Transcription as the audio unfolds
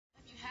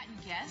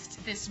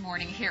Guest this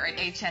morning here at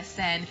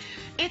HSN.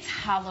 It's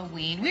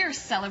Halloween. We are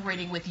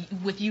celebrating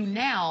with you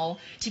now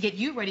to get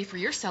you ready for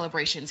your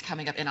celebrations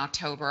coming up in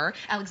October.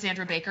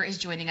 Alexandra Baker is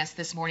joining us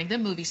this morning, the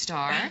movie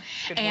star.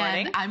 Good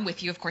morning. And I'm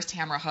with you, of course,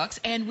 Tamara Hooks.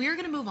 And we're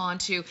going to move on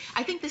to,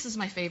 I think this is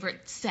my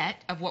favorite set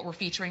of what we're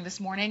featuring this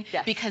morning,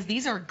 yes, because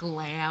these are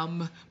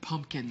glam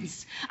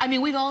pumpkins. I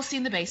mean, we've all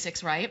seen the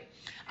basics, right?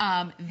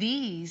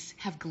 These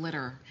have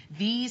glitter.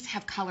 These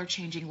have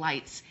color-changing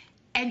lights.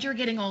 And you're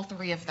getting all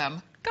three of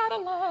them.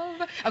 Gotta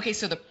love. Okay,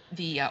 so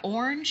the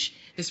orange,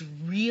 this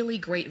really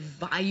great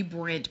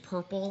vibrant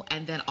purple,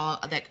 and then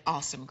that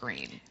awesome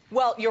green.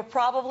 Well, you're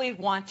probably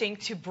wanting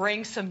to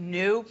bring some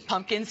new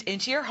pumpkins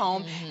into your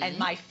home, and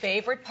my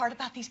favorite part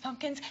about these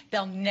pumpkins,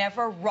 they'll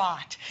never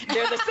rot.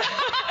 They're the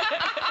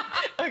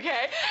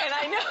okay, and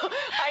I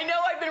know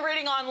I've been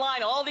reading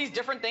online all these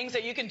different things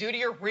that you can do to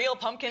your real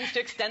pumpkins to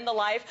extend the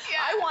life. Yeah.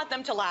 I want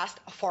them to last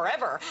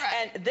forever.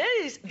 Right. And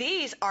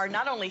these are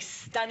not only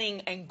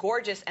stunning and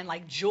gorgeous and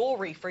like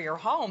jewelry for your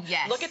home.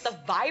 Yes. Look at the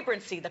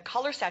vibrancy, the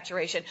color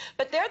saturation,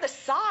 but they're the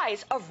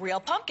size of real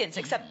pumpkins,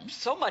 except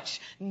so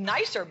much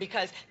nicer,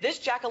 because this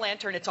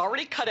jack-o'-lantern, it's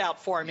already cut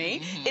out for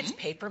me. It's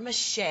paper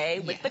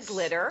mache with the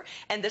glitter,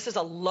 and this is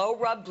a low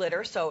rub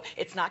glitter, so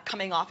it's not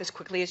coming off as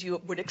quickly as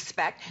you would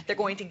expect. They're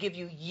going to give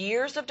you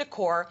years of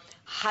decor,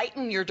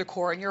 heighten your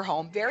decor in your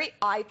home, very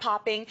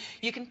eye-popping.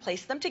 You can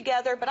place them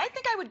together, but I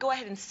think I would go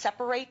ahead and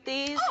separate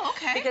these. Oh,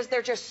 okay. Because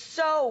they're just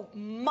so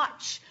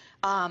much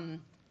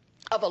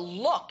of a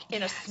look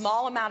in a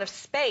small amount of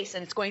space,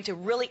 and it's going to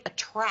really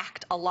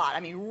attract a lot. I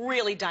mean,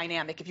 really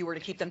dynamic if you were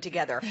to keep them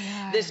together.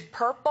 Yeah. This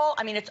purple,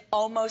 I mean, it's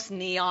almost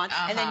neon,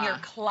 and then your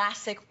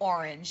classic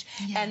orange,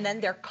 and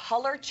then they're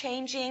color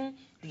changing.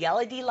 The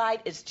LED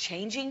light is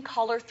changing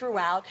color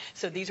throughout,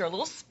 so these are a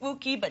little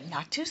spooky, but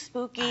not too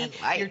spooky.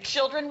 Your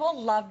children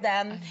will love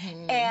them,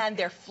 and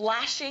they're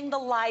flashing the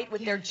light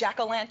with their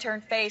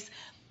jack-o'-lantern face.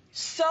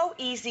 So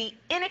easy,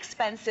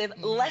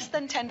 inexpensive, less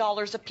than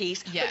 $10 a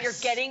piece, but you're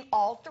getting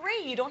all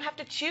three. You don't have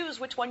to choose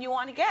which one you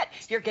want to get.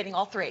 You're getting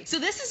all three. So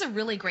this is a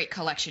really great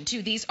collection,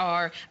 too. These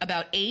are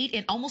about 8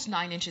 and almost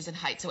 9 inches in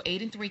height, so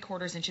 8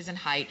 3/4 inches in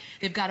height.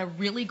 They've got a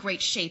really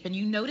great shape, and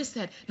you notice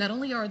that not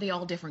only are they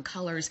all different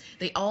colors,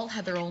 they all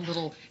have their own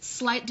little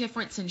slight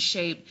difference in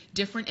shape,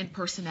 different in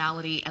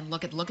personality, and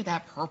look at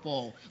that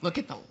purple. Look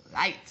at the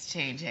lights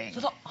changing. A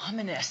little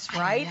ominous,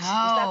 right? Is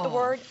know. that the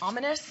word?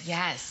 Ominous?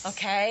 Yes.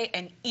 Okay,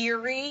 and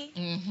eerie.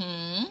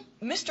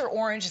 Mr.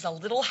 Orange is a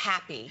little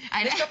happy.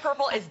 Mr.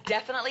 Purple is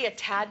definitely a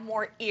tad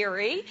more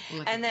eerie.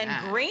 And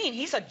then green,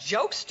 he's a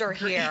jokester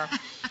here.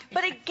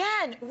 But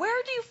again,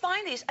 where do you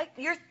find these?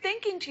 You're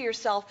thinking to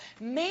yourself,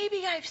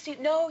 maybe I've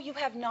seen, no, you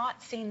have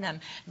not seen them.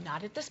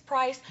 Not at this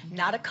price,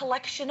 not a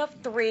collection of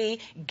 3,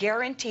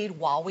 guaranteed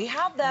while we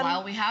have them.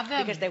 While we have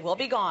them. Because they will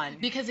be gone.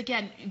 Because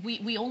again,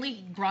 we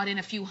only brought in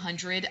a few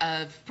hundred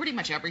of pretty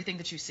much everything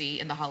that you see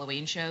in the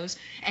Halloween shows.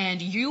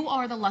 And you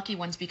are the lucky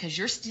ones because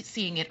you're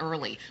seeing it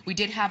early. We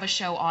did have a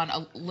show on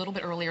a little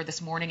bit earlier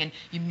this morning, and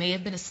you may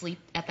have been asleep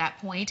at that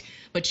point,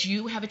 but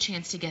you have a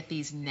chance to get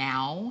these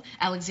now.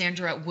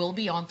 Alexandra will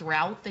be on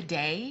throughout the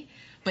day,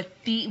 but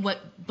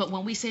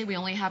when we say we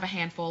only have a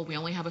handful, we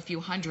only have a few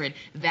hundred,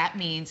 that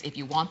means if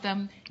you want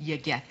them, you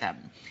get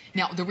them.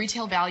 Now, the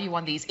retail value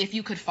on these, if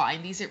you could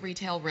find these at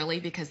retail,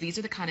 really, because these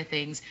are the kind of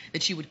things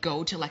that you would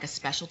go to like a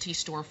specialty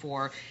store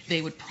for,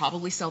 they would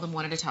probably sell them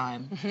one at a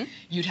time.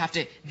 You'd have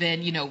to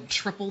then,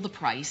 triple the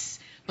price.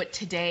 But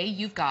today,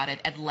 you've got it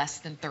at less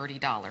than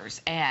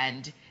 $30.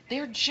 And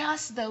they're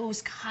just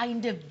those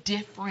kind of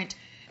different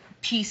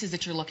pieces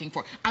that you're looking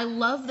for. I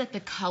love that the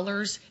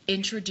colors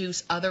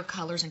introduce other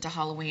colors into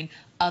Halloween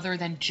other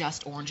than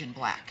just orange and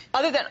black.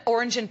 Other than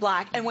orange and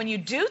black. And when you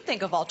do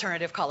think of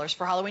alternative colors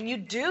for Halloween, you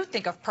do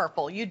think of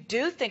purple. You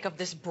do think of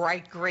this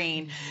bright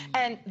green.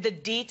 And the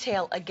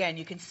detail, again,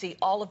 you can see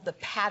all of the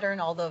pattern,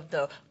 all of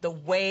the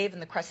wave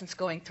and the crescents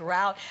going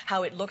throughout,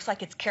 how it looks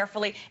like it's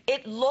carefully.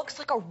 It looks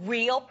like a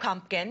real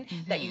pumpkin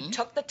that you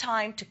took the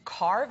time to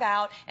carve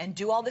out and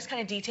do all this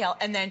kind of detail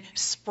and then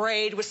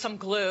sprayed with some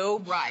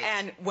glue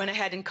and went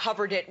ahead and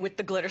covered it with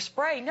the glitter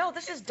spray. No,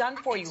 this is done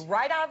for you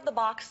right out of the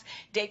box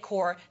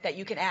decor that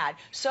you can add.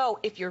 So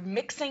if you're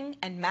mixing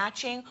and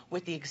matching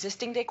with the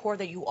existing decor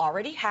that you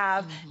already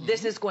have,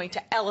 this is going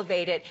to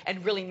elevate it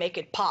and really make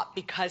it pop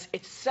because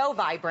it's so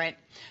vibrant,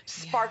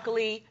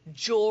 sparkly,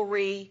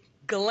 jewelry,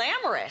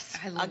 glamorous,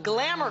 a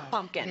glamour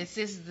pumpkin. This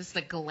is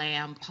the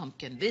glam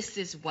pumpkin. This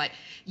is what,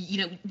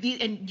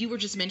 and you were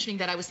just mentioning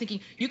that. I was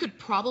thinking you could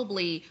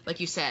probably, like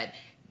you said,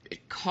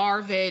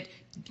 carve it,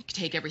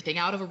 take everything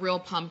out of a real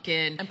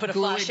pumpkin, and put a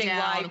flashing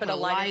light, put a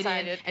light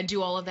inside it, and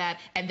do all of that,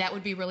 and that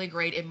would be really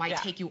great. It might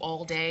take you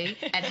all day.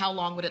 And how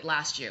long would it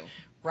last you?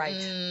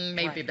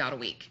 Maybe about a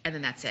week, and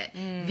then that's it.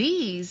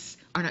 These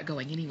are not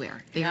going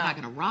anywhere. They are not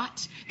going to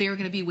rot. They are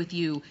going to be with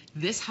you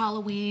this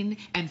Halloween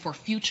and for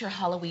future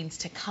Halloweens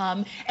to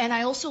come. And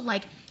I also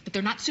like that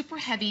they're not super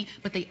heavy,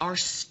 but they are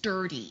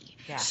sturdy.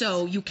 Yes.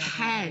 So you Doesn't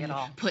hang can at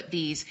all. put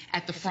these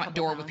at the front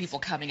door with people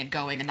coming and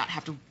going and not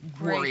have to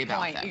worry Great about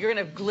point. them. You're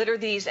going to glitter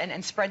these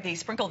and spread these,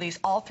 sprinkle these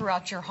all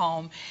throughout your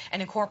home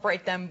and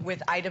incorporate them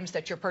with items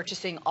that you're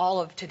purchasing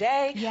all of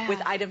today, Yeah.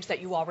 with items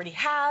that you already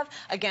have.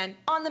 Again,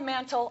 on the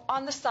mantle,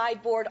 on the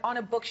sideboard, on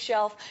a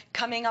bookshelf,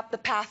 coming up the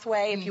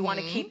pathway if you want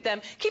to keep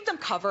them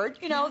covered.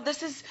 You know,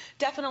 this is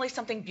definitely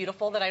something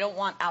beautiful that I don't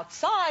want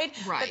outside,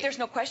 Right. but there's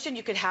no question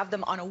you could have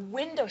them on a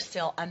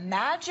windowsill.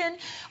 Imagine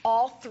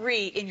all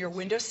three in your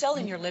windowsill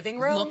in your living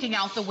room. Looking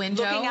out the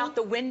window. Looking out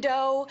the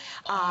window.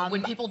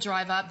 When people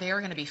drive up, they are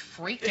going to be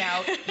freaked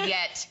out,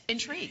 yet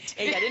intrigued.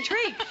 Get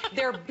intrigued.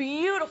 They're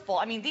beautiful.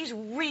 I mean, these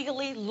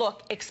really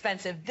look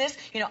expensive. This,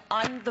 you know,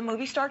 I'm the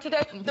movie star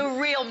today. The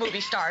real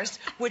movie stars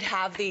would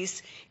have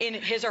these in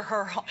his or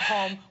her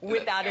home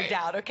without a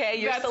doubt, okay?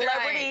 Your That's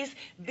celebrities,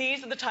 right.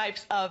 these are the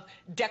types of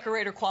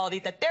decorator quality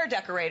that their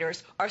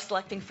decorators are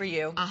selecting for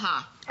you.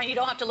 Uh-huh. And you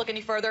don't have to look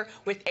any further.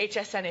 With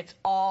HSN, it's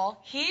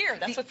all here.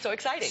 That's what's so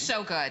exciting.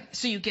 So good.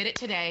 So you get it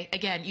today.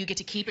 Again, you get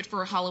to keep it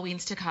for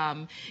Halloween's to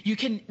come. You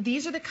can.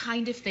 These are the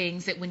kind of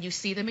things that when you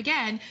see them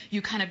again,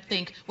 you kind of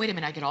think, wait a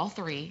minute, I get all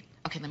three.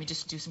 Okay, let me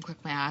just do some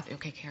quick math.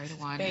 Okay, carry the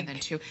one and then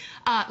two.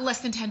 Less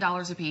than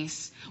 $10 a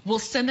piece. We'll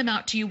send them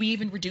out to you. We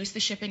even reduce the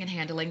shipping and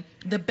handling.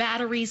 The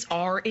batteries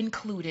are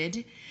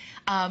included.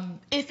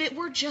 If it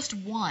were just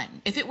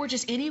one, if it were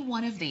just any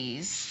one of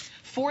these,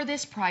 for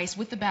this price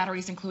with the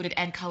batteries included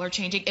and color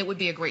changing, it would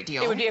be a great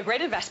deal. It would be a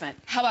great investment.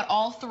 How about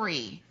all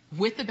three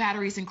with the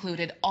batteries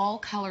included, all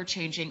color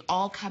changing,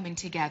 all coming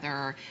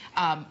together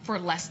for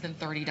less than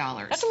 $30?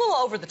 That's a little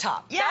over the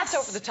top. Yes,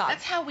 That's over the top.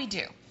 That's how we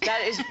do.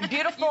 That is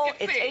beautiful. You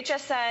can see. It's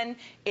HSN.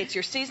 It's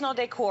your seasonal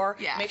decor.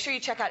 Yeah. Make sure you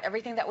check out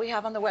everything that we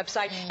have on the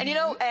website. And you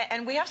know,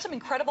 and we have some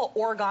incredible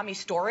origami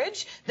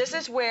storage. This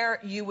is where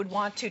you would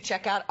want to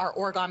check out our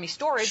origami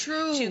storage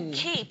True. to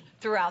keep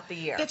throughout the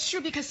year. That's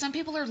true, because some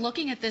people are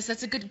looking at this.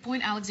 That's a good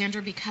point,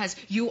 Alexandra, because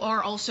you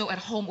are also a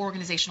home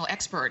organizational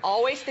expert.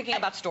 Always thinking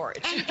about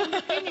storage. And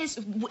the thing is,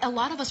 a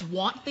lot of us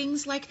want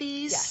things like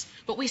these, Yes.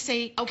 but we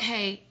say,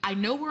 okay, I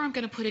know where I'm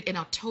going to put it in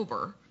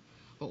October,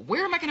 but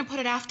where am I going to put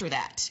it after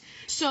that?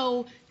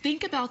 So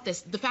think about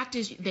this. The fact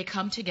is, they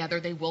come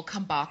together. They will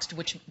come boxed,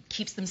 which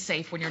keeps them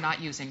safe when you're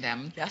not using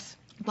them. Yes.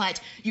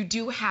 But you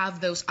do have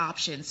those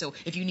options. So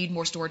if you need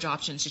more storage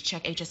options, just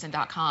check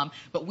hsn.com.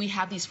 But we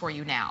have these for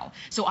you now.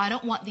 So I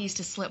don't want these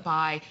to slip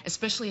by,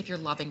 especially if you're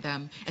loving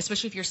them,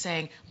 especially if you're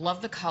saying,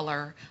 love the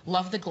color,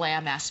 love the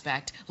glam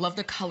aspect, love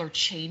the color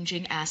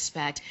changing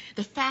aspect.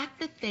 The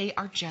fact that they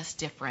are just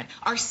different.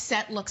 Our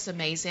set looks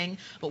amazing,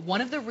 but one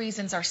of the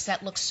reasons our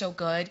set looks so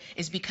good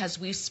is because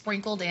we've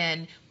sprinkled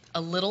in a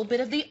little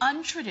bit of the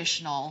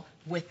untraditional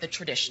with the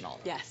traditional.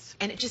 Yes.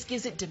 And it just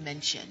gives it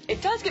dimension.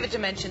 It does give it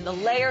dimension. The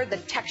layer, the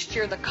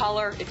texture, the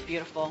color. It's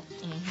beautiful.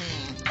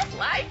 I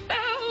like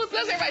those.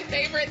 Those are my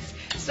favorites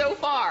so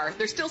far.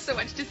 There's still so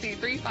much to see.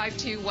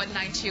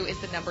 352-192 is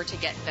the number to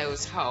get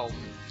those home.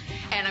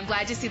 And I'm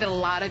glad to see that a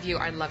lot of you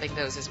are loving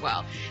those as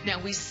well. Now,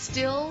 we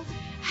still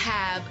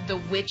have the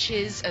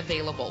witches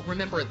available.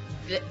 Remember,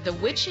 the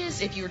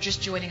witches, if you're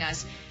just joining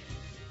us,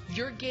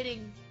 you're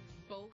getting